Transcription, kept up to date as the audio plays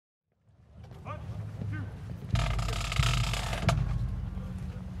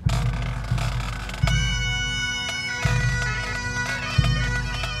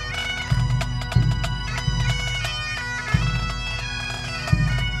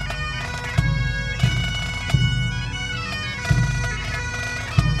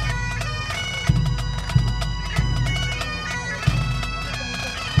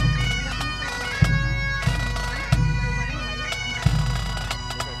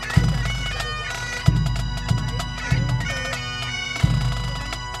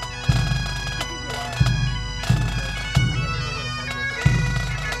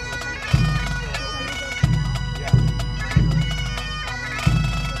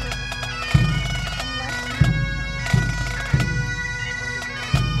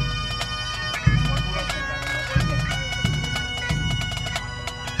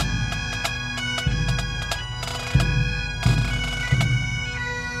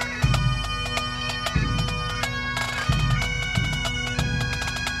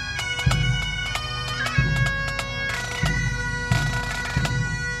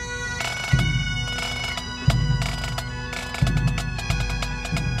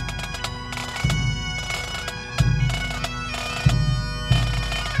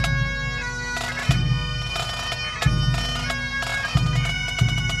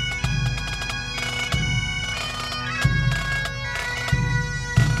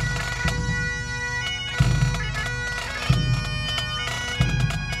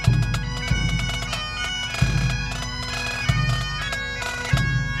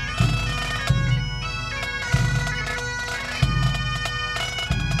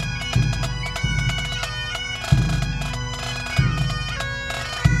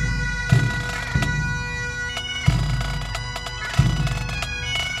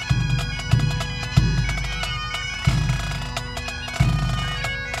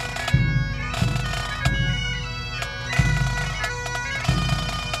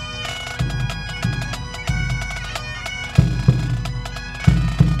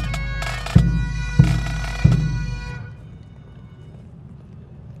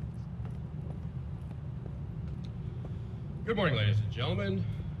Good morning, ladies and gentlemen.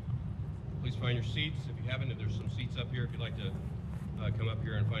 Please find your seats. If you haven't, there's some seats up here if you'd like to come up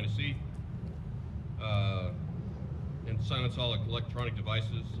here and find a seat. And silence all electronic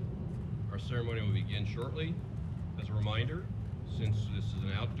devices. Our ceremony will begin shortly. As a reminder, since this is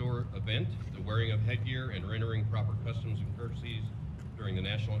an outdoor event, the wearing of headgear and rendering proper customs and courtesies during the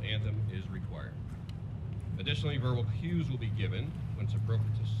national anthem is required. Additionally, verbal cues will be given when it's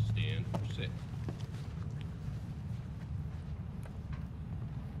appropriate to stand or sit.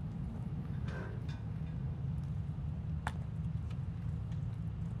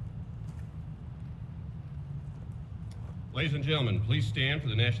 Ladies and gentlemen, please stand for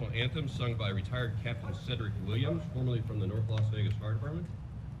the national anthem sung by retired Captain Cedric Williams, formerly from the North Las Vegas Fire Department,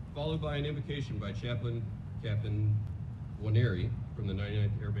 followed by an invocation by Chaplain Captain Waneri from the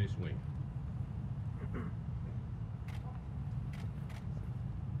 99th Air Base Wing.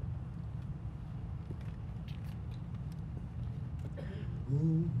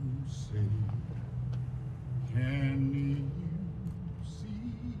 Oh, say, can you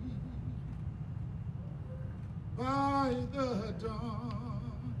see by the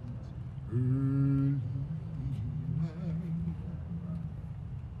dawn's early light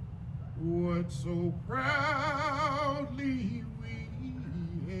what so proudly we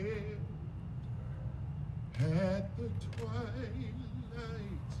hailed at the twilight's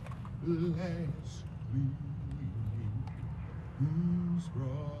last gleaming, whose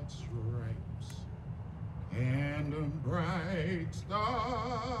broad stripes and bright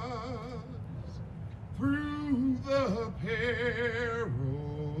stars through the perilous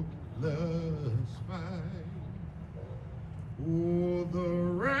fight o'er the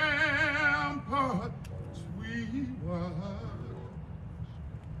ramparts we watched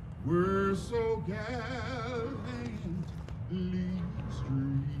were so gallantly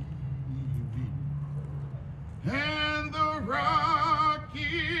streaming, and the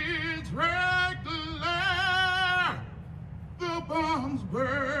rockets regular, the bombs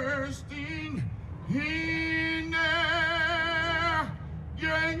bursting in air,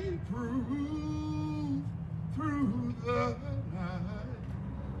 gave proof through the night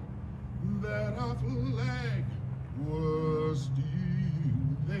that our flag was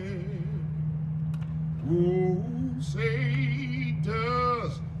still there. Oh, say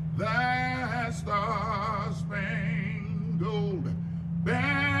does that star-spangled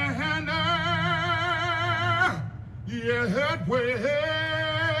banner yet wave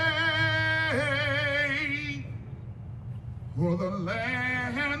for the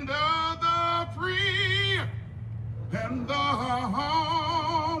land of the free and the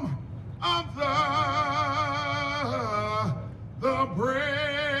home of the brave?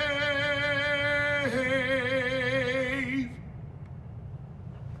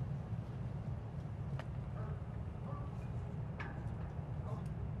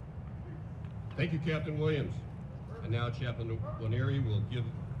 Thank you, Captain Williams. And now Chaplain Waneri will give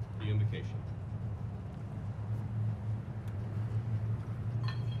the invocation. I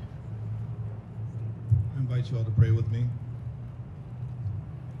invite you all to pray with me.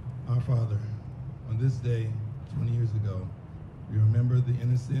 Our Father, on this day, 20 years ago, we remember the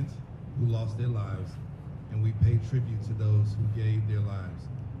innocent who lost their lives, and we pay tribute to those who gave their lives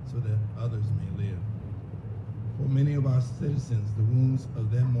so that others may live. For many of our citizens, the wounds of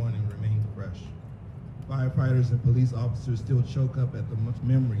that morning remain fresh. Firefighters and police officers still choke up at the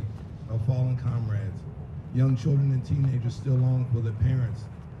memory of fallen comrades. Young children and teenagers still long for their parents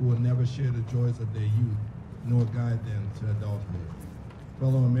who will never share the joys of their youth, nor guide them to adulthood.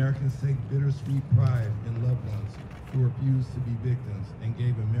 Fellow Americans take bittersweet pride in loved ones who refused to be victims and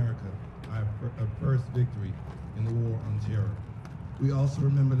gave America a first victory in the war on terror. We also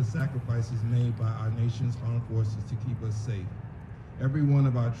remember the sacrifices made by our nation's armed forces to keep us safe. Every one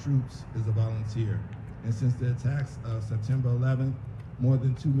of our troops is a volunteer, and since the attacks of September 11th, more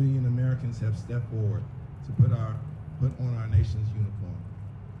than 2 million Americans have stepped forward to put on our nation's uniform.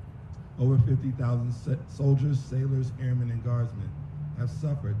 Over 50,000 soldiers, sailors, airmen, and guardsmen have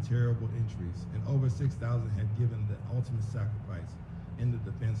suffered terrible injuries, and over 6,000 have given the ultimate sacrifice in the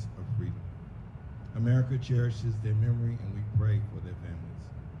defense of freedom. America cherishes their memory, and we pray for their families.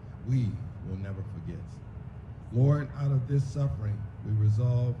 We will never forget. Lord, out of this suffering, we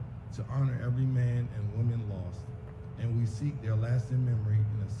resolve to honor every man and woman lost, and we seek their lasting memory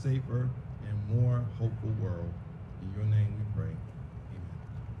in a safer and more hopeful world. In your name we pray. Amen.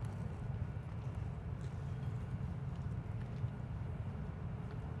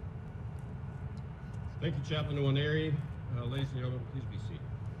 Thank you, Chaplain Waneri. Ladies and gentlemen, please be seated.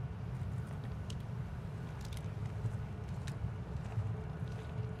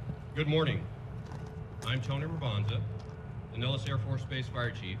 Good morning. I'm Tony Rabanza, the Nellis Air Force Base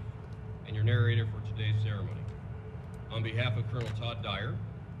Fire Chief, and your narrator for today's ceremony. On behalf of Colonel Todd Dyer,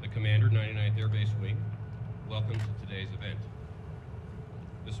 the Commander, 99th Air Base Wing, welcome to today's event.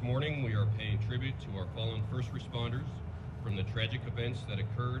 This morning, we are paying tribute to our fallen first responders from the tragic events that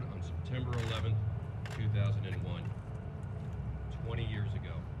occurred on September 11th, 2001, 20 years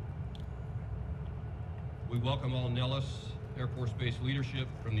ago. We welcome all Nellis Air Force Base leadership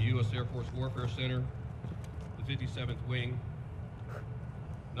from the U.S. Air Force Warfare Center, the 57th Wing,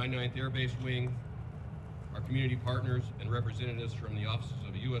 99th Air Base Wing, our community partners and representatives from the offices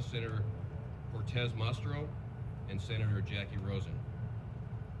of U.S. Senator Cortez Mastro and Senator Jackie Rosen,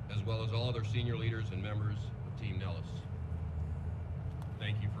 as well as all other senior leaders and members of Team Nellis.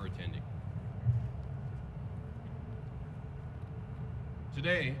 Thank you for attending.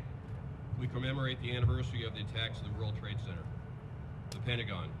 Today, we commemorate the anniversary of the attacks of the World Trade Center, the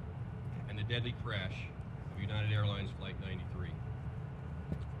Pentagon, and the deadly crash of United Airlines Flight 93.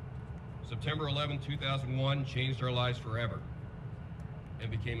 September 11, 2001 changed our lives forever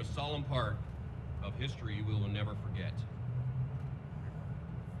and became a solemn part of history we will never forget.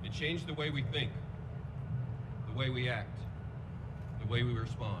 It changed the way we think, the way we act, the way we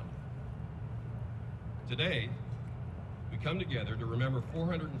respond. Today, we come together to remember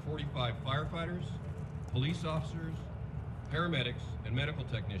 445 firefighters, police officers, paramedics, and medical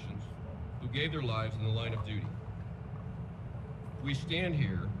technicians who gave their lives in the line of duty. We stand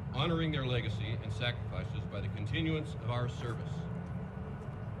here honoring their legacy and sacrifices by the continuance of our service.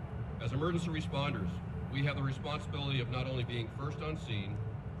 As emergency responders, we have the responsibility of not only being first on scene,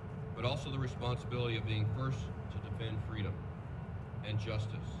 but also the responsibility of being first to defend freedom and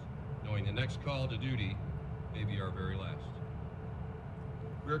justice, knowing the next call to duty may be our very last.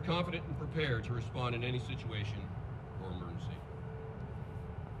 We are confident and prepared to respond in any situation or emergency.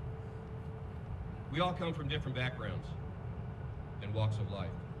 We all come from different backgrounds and walks of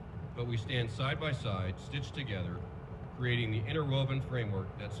life, but we stand side by side, stitched together, creating the interwoven framework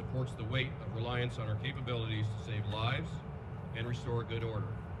that supports the weight of reliance on our capabilities to save lives and restore good order.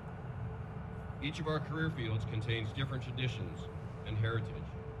 Each of our career fields contains different traditions and heritage.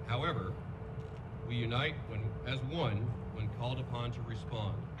 However, we unite as one when called upon to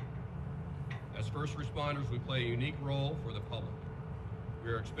respond. As first responders, we play a unique role for the public.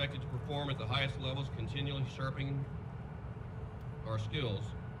 We are expected to perform at the highest levels, continually sharpening our skills,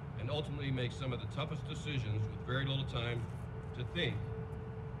 and ultimately make some of the toughest decisions with very little time to think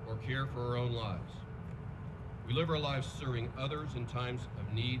or care for our own lives. We live our lives serving others in times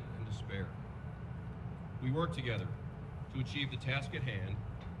of need and despair. We work together to achieve the task at hand,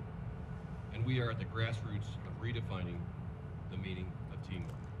 and we are at the grassroots of redefining the meaning of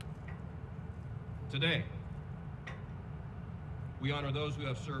teamwork. Today, we honor those who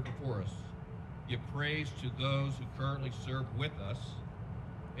have served before us, give praise to those who currently serve with us,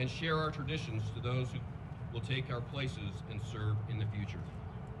 and share our traditions to those who will take our places and serve in the future.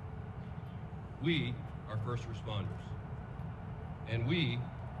 We are first responders, and we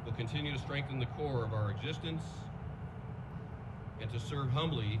will continue to strengthen the core of our existence and to serve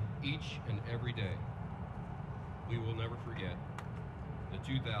humbly each and every day. We will never forget the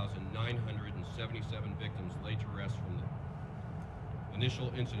 2,977 victims laid to rest from the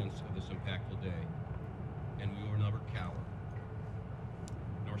initial incidents of this impactful day, and we will never cower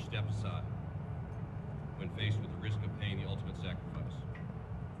nor step aside when faced with the risk of paying the ultimate sacrifice.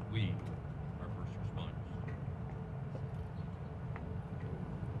 We are first responders.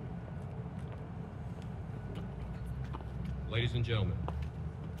 Ladies and gentlemen,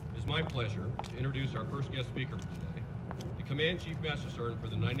 it is my pleasure to introduce our first guest speaker for today, the Command Chief Master Sergeant for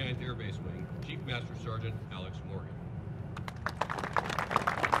the 99th Air Base Wing, Chief Master Sergeant Alex Morgan.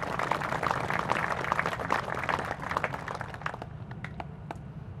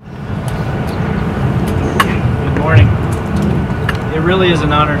 Good morning. It really is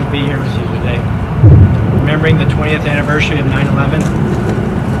an honor to be here with you today, remembering the 20th anniversary of 9/11,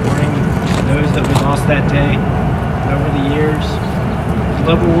 mourning those that we lost that day. Over the years, the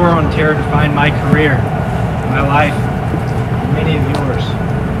global war on terror defined my career, my life, and many of yours.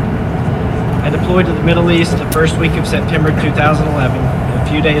 I deployed to the Middle East the first week of September 2011, and a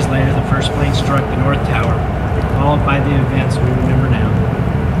few days later the first plane struck the North Tower, followed by the events we remember now.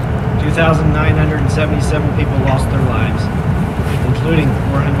 2,977 people lost their lives, including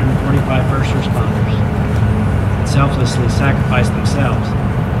 445 first responders, and selflessly sacrificed themselves,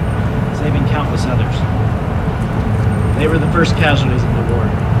 saving countless others. They were the first casualties of the war.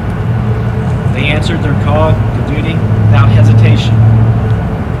 They answered their call to duty without hesitation.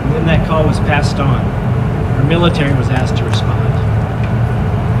 And then that call was passed on. Our military was asked to respond.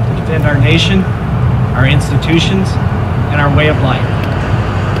 To defend our nation, our institutions, and our way of life.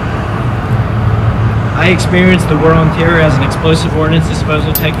 I experienced the War on Terror as an explosive ordnance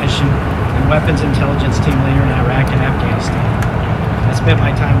disposal technician and weapons intelligence team leader in Iraq and Afghanistan. I spent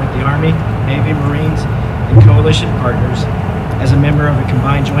my time with the Army, Navy, Marines, and coalition partners as a member of a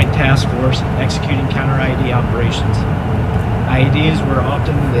combined joint task force executing counter-IED operations. IEDs were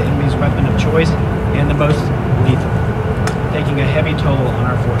often the enemy's weapon of choice and the most lethal, taking a heavy toll on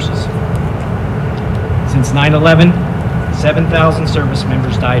our forces. Since 9/11, 7,000 service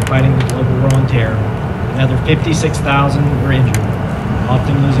members died fighting the global war on terror. Another 56,000 were injured,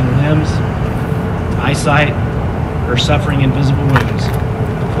 often losing limbs, eyesight, or suffering invisible wounds.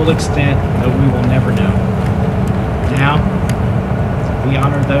 The full extent that we will never know. Now, we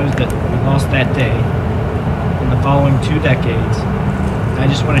honor those that we lost that day in the following 2 decades. I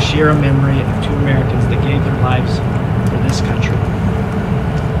just want to share a memory of 2 Americans that gave their lives for this country.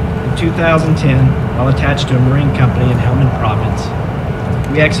 In 2010, while attached to a Marine company in Helmand Province,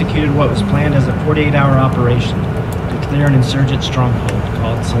 we executed what was planned as a 48-hour operation to clear an insurgent stronghold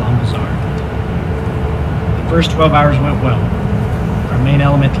called Salam Bazaar. The first 12 hours went well. Our main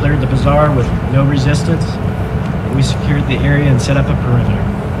element cleared the bazaar with no resistance, and we secured the area and set up a perimeter.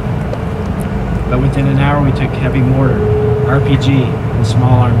 But within an hour, we took heavy mortar, RPG, and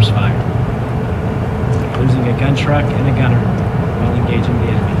small arms fire, losing a gun truck and a gunner while engaging the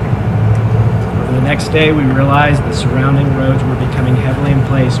enemy. Over the next day, we realized the surrounding roads were becoming heavily in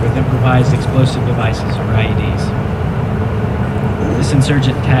place with improvised explosive devices, or IEDs. This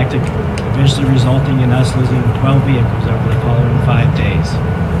insurgent tactic eventually resulting in us losing 12 vehicles over the following 5 days.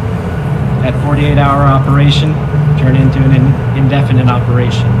 That 48-hour operation turned into an indefinite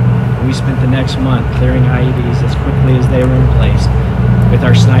operation. We spent the next month clearing IEDs as quickly as they were in place with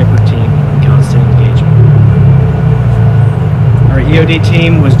our sniper team in constant engagement. Our EOD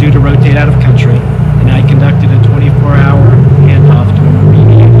team was due to rotate out of country, and I conducted a 24-hour handoff to a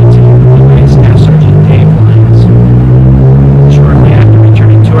Marine EOD team led by Staff Sergeant Dave Lyons. Shortly after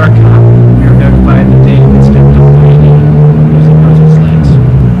returning to our camp, we were notified that Dave had stepped on the IED, losing both his legs.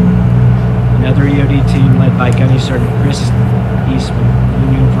 Another EOD team led by Gunny Sergeant Chris Eastman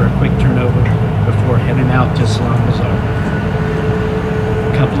flew in for a quick turnover before heading out to Salam Bazaar.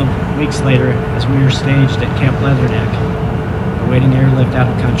 A couple of weeks later, as we were staged at Camp Leatherneck, awaiting airlift out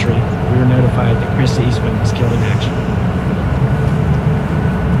of country, we were notified that Chris Eastman was killed in action.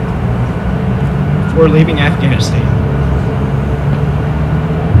 Before leaving Afghanistan,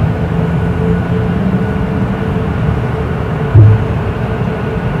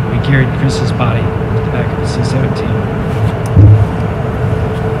 we carried Chris's body to the back of the C-17.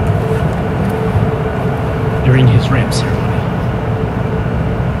 During his ramp ceremony.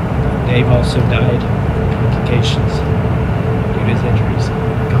 Dave also died of complications due to his injuries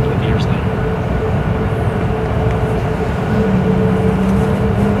a couple of years later.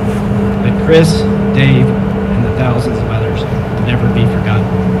 But Chris, Dave, and the thousands of others will never be forgotten.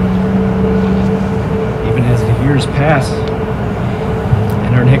 Even as the years pass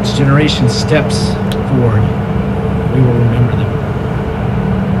and our next generation steps forward, we will remember them.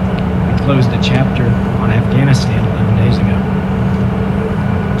 We closed a chapter on Afghanistan 11 days ago.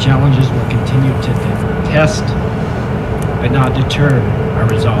 Challenges will continue to test, but not deter our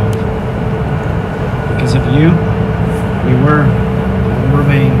resolve. Because of you, we will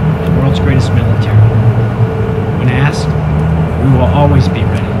remain the world's greatest military. When asked, we will always be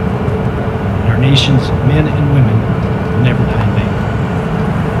ready. And our nation's men and women will never die in vain.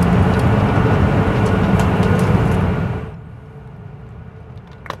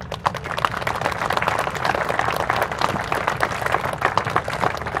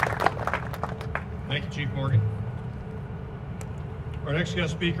 Thank you, Chief Morgan. Our next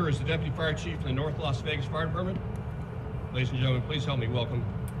guest speaker is the Deputy Fire Chief of the North Las Vegas Fire Department. Ladies and gentlemen, please help me welcome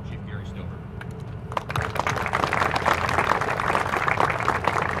Chief Gary Stover.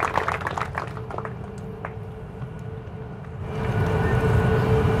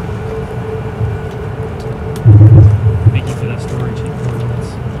 Thank you for that story, Chief.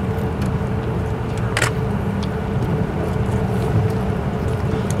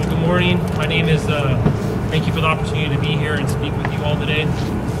 Well, good morning. My name is, thank you for the opportunity to be here and speak with you all today.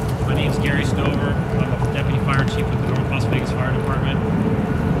 My name is Gary Stover. I'm a Deputy Fire Chief with the North Las Vegas Fire Department.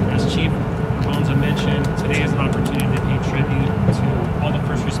 As Chief Bonza mentioned, today is an opportunity to pay tribute to all the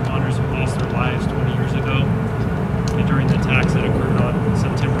first responders who lost their lives 20 years ago and during the attacks that occurred on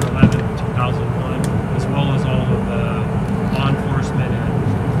September 11, 2001, as well as all of the law enforcement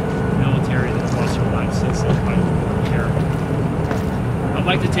and military that have lost their lives since then by terror. I'd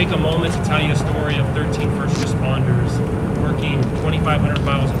like to take a moment to tell you a story of 13 first responders working 2,500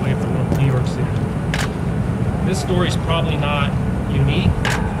 miles away from New York City. This story is probably not unique,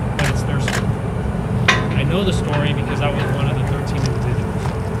 but it's their story. I know the story because I was one of the 13 individuals.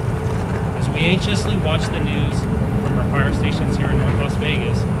 As we anxiously watch the news from our fire stations here in North Las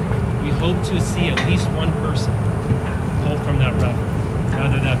Vegas, we hope to see at least one person pulled from that rubble,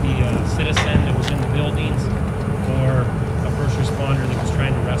 whether that be a citizen that was in the buildings or a first responder that was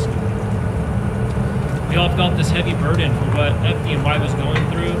trying to rescue them. We all felt this heavy burden for what FDNY was going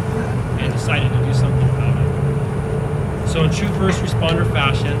through and decided to do something about it. So in true first responder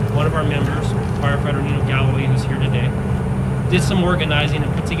fashion, one of our members, firefighter Nino Galloway, who's here today, did some organizing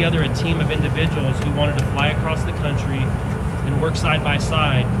and put together a team of individuals who wanted to fly across the country and work side by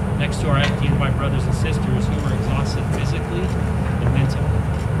side next to our FDNY brothers and sisters who were exhausted physically and mentally.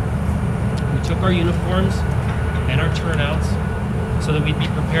 We took our uniforms and our turnouts so that we'd be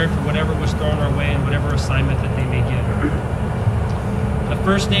prepared for whatever was thrown our way and whatever assignment that they may give. The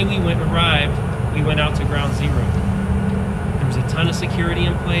first day we arrived, we went out to ground zero. There was a ton of security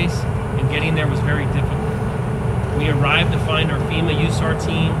in place, and getting there was very difficult. We arrived to find our FEMA USAR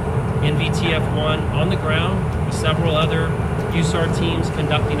team, NVTF-1, on the ground with several other USAR teams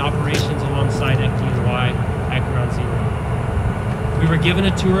conducting operations alongside FDNY at ground zero. We were given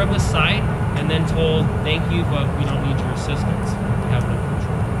a tour of the site and then told, "Thank you, but we don't need your assistance. We have no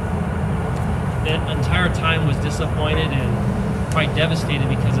control." The entire time was disappointed and quite devastated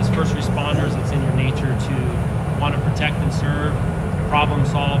because as first responders, it's in your nature to want to protect and serve, problem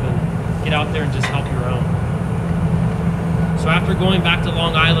solve, and get out there and just help your own. So after going back to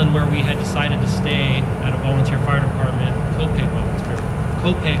Long Island, where we had decided to stay at a volunteer fire department, Copeg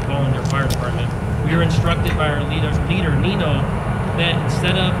Volunteer Fire Department, we were instructed by our leader Nino, that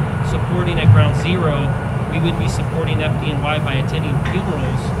instead of supporting at ground zero, we would be supporting FDNY by attending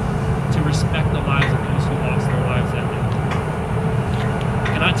funerals to respect the lives of those who lost their lives that day.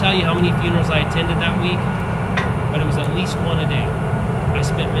 I cannot tell you how many funerals I attended that week, but it was at least one a day. I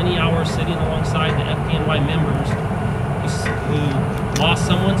spent many hours sitting alongside the FDNY members who lost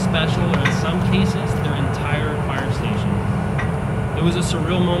someone special, or in some cases, their entire fire station. It was a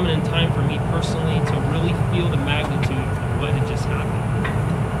surreal moment in time for me personally to really feel the magnitude of what had just happened.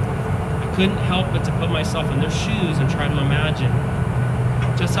 I couldn't help but to put myself in their shoes and try to imagine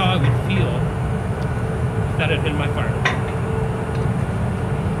just how I would feel if that had been my fire department.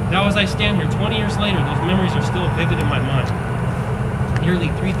 Now as I stand here 20 years later, those memories are still vivid in my mind. Nearly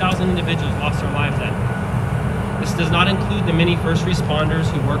 3,000 individuals lost their lives that day. This does not include the many first responders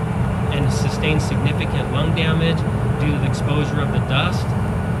who worked and sustained significant lung damage due to the exposure of the dust.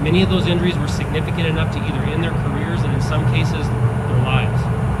 Many of those injuries were significant enough to either end their careers and in some cases their lives.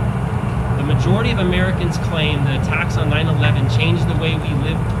 The majority of Americans claim the attacks on 9/11 changed the way we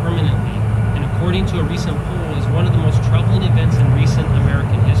live permanently, and according to a recent poll, is one of the most troubling events in recent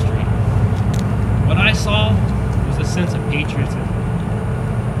American history. What I saw was a sense of patriotism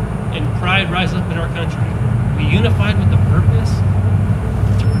and pride rise up in our country. We unified with the purpose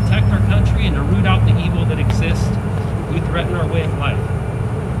to protect our country and to root out the evil that exists who threaten our way of life.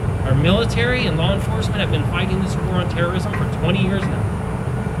 Our military and law enforcement have been fighting this war on terrorism for 20 years now,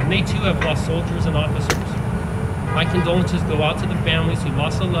 and they too have lost soldiers and officers. My condolences go out to the families who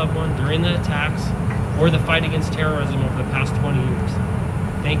lost a loved one during the attacks or the fight against terrorism over the past 20 years.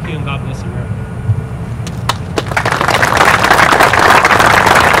 Thank you, and God bless America.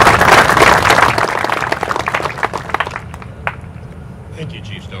 Thank you,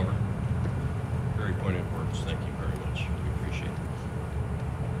 Chief Stover. Very poignant words. Thank you very much. We appreciate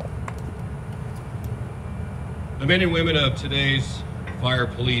it. The men and women of today's fire,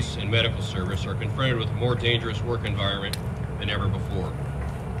 police, and medical service are confronted with a more dangerous work environment than ever before.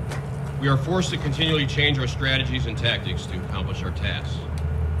 We are forced to continually change our strategies and tactics to accomplish our tasks.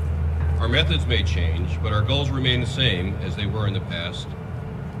 Our methods may change, but our goals remain the same as they were in the past: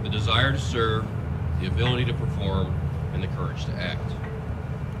 the desire to serve, the ability to perform, and the courage to act.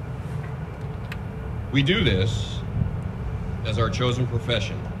 We do this as our chosen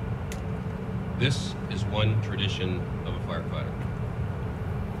profession. This is one tradition of a firefighter.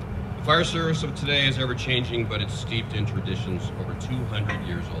 The fire service of today is ever-changing, but it's steeped in traditions over 200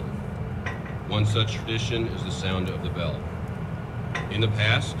 years old. One such tradition is the sound of the bell. In the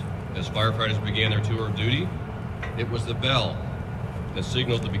past, as firefighters began their tour of duty, it was the bell that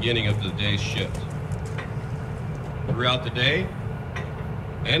signaled the beginning of the day's shift. Throughout the day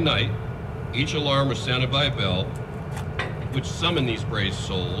and night, each alarm was sounded by a bell, which summoned these brave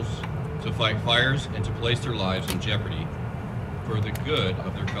souls to fight fires and to place their lives in jeopardy for the good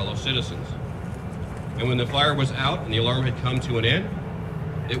of their fellow citizens. And when the fire was out and the alarm had come to an end,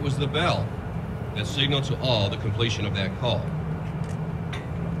 it was the bell that signaled to all the completion of that call.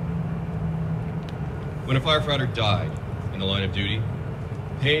 When a firefighter died in the line of duty,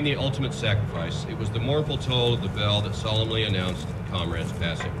 paying the ultimate sacrifice, it was the mournful toll of the bell that solemnly announced the comrade's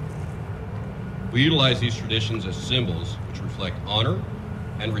passing. We utilize these traditions as symbols which reflect honor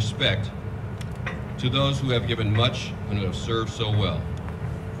and respect to those who have given much and who have served so well.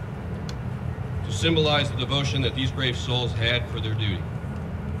 To symbolize the devotion that these brave souls had for their duty,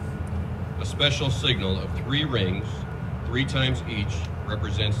 a special signal of 3 rings, 3 times each,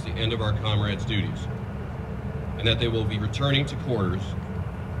 represents the end of our comrades' duties, and that they will be returning to quarters.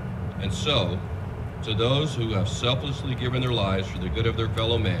 And so, to those who have selflessly given their lives for the good of their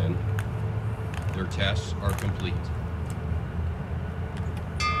fellow man, their tasks are complete.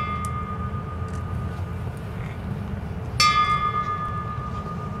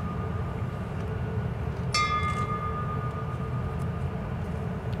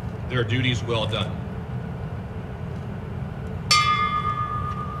 Their duties well done.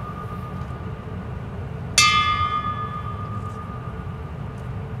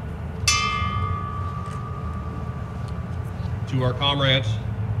 To our comrades,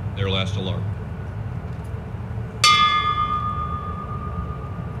 their last alarm.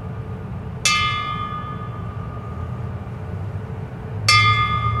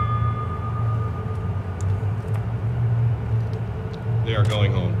 They are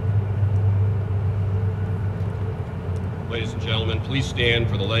going home. Ladies and gentlemen, please stand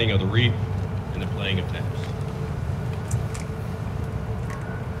for the laying of the wreath and the playing of taps.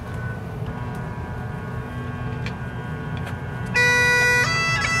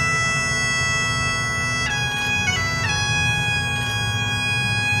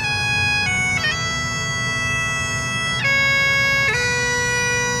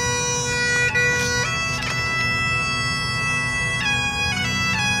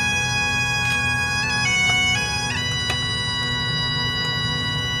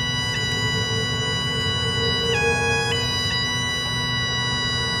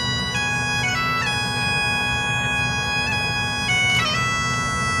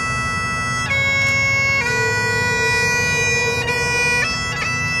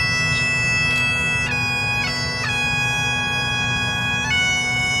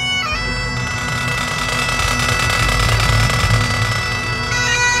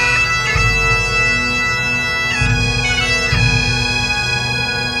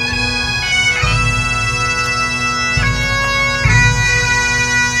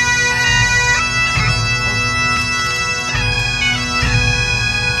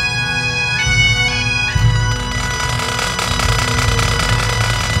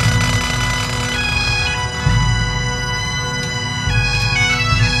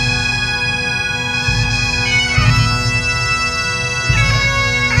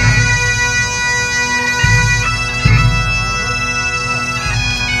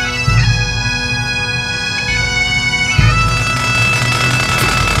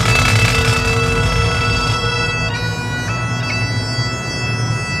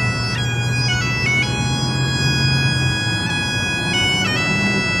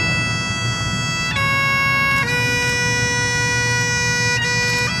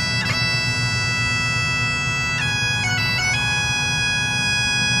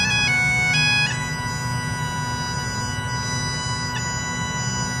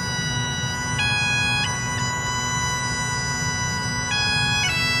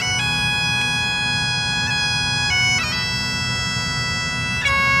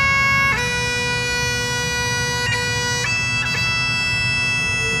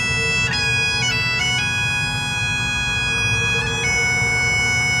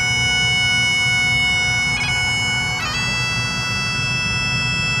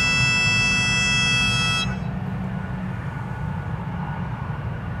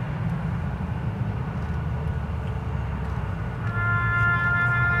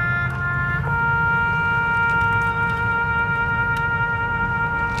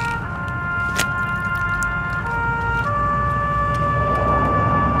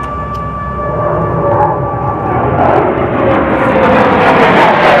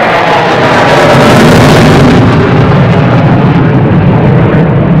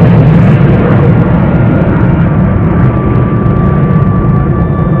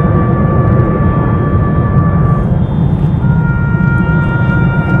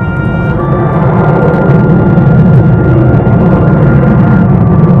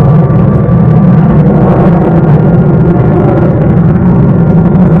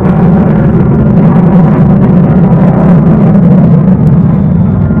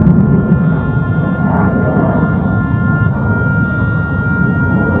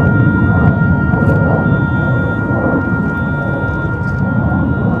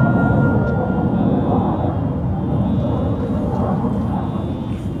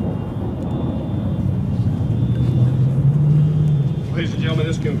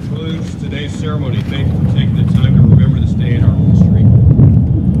 concludes today's ceremony. Thank you for taking the